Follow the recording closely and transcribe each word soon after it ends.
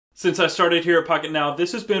Since I started here at Pocketnow,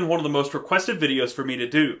 this has been one of the most requested videos for me to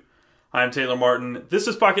do. I'm Taylor Martin, this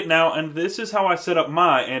is Pocketnow, and this is how I set up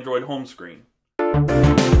my Android home screen.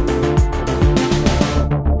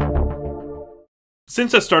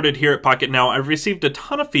 Since I started here at Pocketnow, I've received a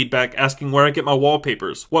ton of feedback asking where I get my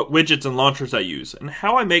wallpapers, what widgets and launchers I use, and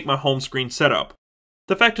how I make my home screen setup.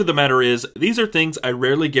 The fact of the matter is, these are things I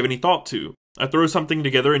rarely give any thought to. I throw something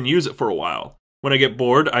together and use it for a while. When I get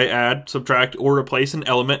bored, I add, subtract, or replace an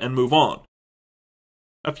element and move on.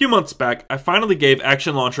 A few months back, I finally gave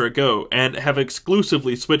Action Launcher a go, and have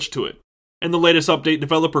exclusively switched to it. In the latest update,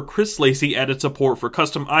 developer Chris Lacey added support for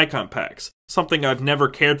custom icon packs, something I've never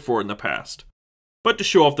cared for in the past. But to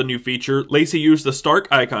show off the new feature, Lacey used the Stark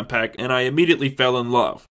icon pack, and I immediately fell in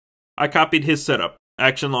love. I copied his setup,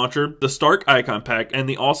 Action Launcher, the Stark icon pack, and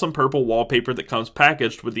the awesome purple wallpaper that comes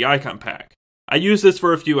packaged with the icon pack. I used this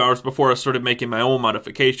for a few hours before I started making my own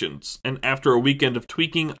modifications, and after a weekend of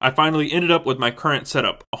tweaking, I finally ended up with my current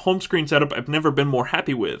setup, a home screen setup I've never been more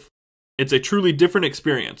happy with. It's a truly different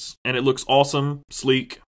experience, and it looks awesome,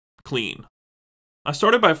 sleek, clean. I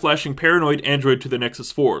started by flashing Paranoid Android to the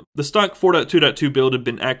Nexus 4. The stock 4.2.2 build had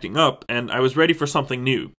been acting up, and I was ready for something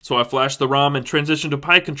new, so I flashed the ROM and transitioned to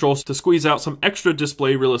Pi controls to squeeze out some extra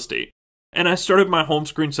display real estate. And I started my home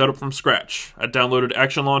screen setup from scratch. I downloaded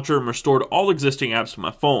Action Launcher and restored all existing apps to my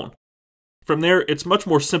phone. From there, it's much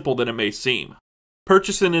more simple than it may seem.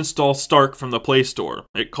 Purchase and install Stark from the Play Store.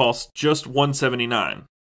 It costs just $179.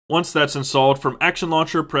 Once that's installed, from Action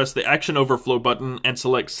Launcher, press the Action Overflow button and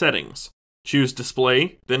select Settings. Choose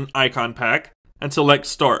Display, then Icon Pack, and select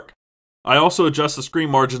Stark. I also adjust the screen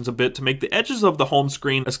margins a bit to make the edges of the home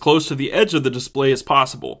screen as close to the edge of the display as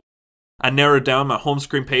possible. I narrowed down my home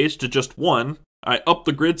screen page to just 1, I up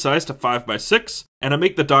the grid size to 5x6, and I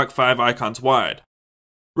make the dock 5 icons wide.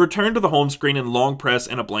 Return to the home screen and long press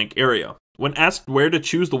in a blank area. When asked where to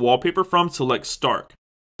choose the wallpaper from, select Stark.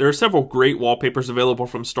 There are several great wallpapers available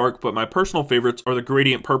from Stark, but my personal favorites are the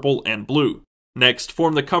gradient purple and blue. Next,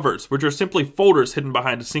 form the covers, which are simply folders hidden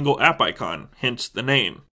behind a single app icon, hence the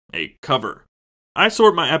name, a cover. I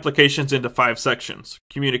sort my applications into 5 sections: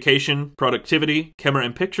 communication, productivity, camera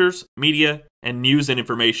and pictures, media, and news and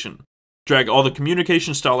information. Drag all the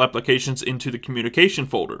communication style applications into the communication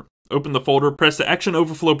folder. Open the folder, press the Action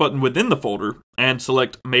Overflow button within the folder, and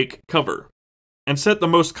select Make Cover. And set the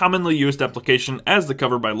most commonly used application as the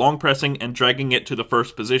cover by long pressing and dragging it to the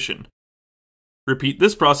first position. Repeat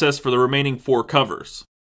this process for the remaining 4 covers.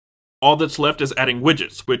 All that's left is adding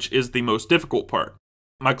widgets, which is the most difficult part.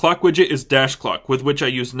 My clock widget is Dash Clock, with which I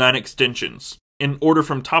use 9 extensions, in order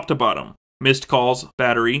from top to bottom: missed calls,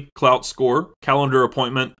 battery, clout score, calendar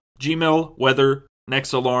appointment, Gmail, weather,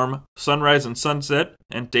 next alarm, sunrise and sunset,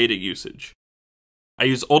 and data usage. I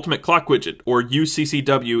use Ultimate Clock Widget, or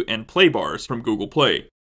UCCW, and Play Bars from Google Play.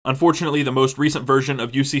 Unfortunately, the most recent version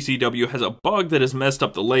of UCCW has a bug that has messed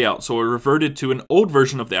up the layout, so I reverted to an old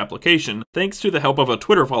version of the application, thanks to the help of a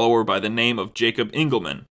Twitter follower by the name of Jacob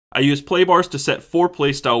Engelman. I use Play Bars to set 4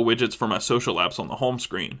 playstyle widgets for my social apps on the home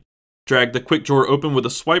screen. Drag the quick drawer open with a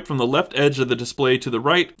swipe from the left edge of the display to the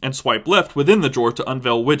right, and swipe left within the drawer to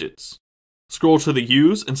unveil widgets. Scroll to the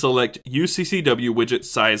U's and select UCCW widget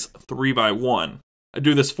size 3x1. I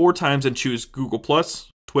do this 4 times and choose Google+,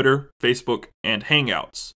 Twitter, Facebook, and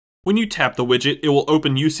Hangouts. When you tap the widget, it will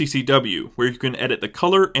open UCCW, where you can edit the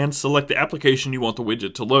color and select the application you want the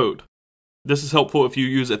widget to load. This is helpful if you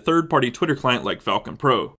use a third-party Twitter client like Falcon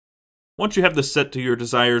Pro. Once you have this set to your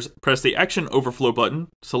desires, press the Action Overflow button,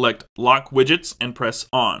 select Lock Widgets, and press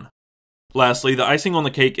On. Lastly, the icing on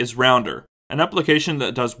the cake is Rounder, an application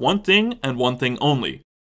that does one thing and one thing only: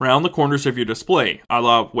 round the corners of your display, a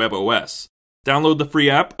la WebOS. Download the free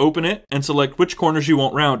app, open it, and select which corners you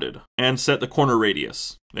want rounded, and set the corner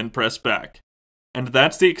radius, then press back. And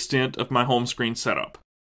that's the extent of my home screen setup.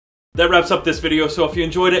 That wraps up this video, so if you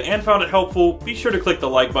enjoyed it and found it helpful, be sure to click the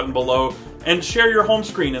like button below, and share your home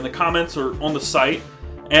screen in the comments or on the site.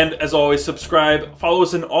 And as always, subscribe, follow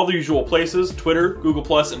us in all the usual places: Twitter, Google+,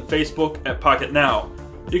 and Facebook at Pocketnow.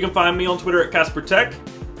 You can find me on Twitter at CasperTech.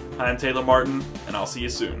 I'm Taylor Martin, and I'll see you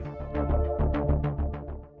soon.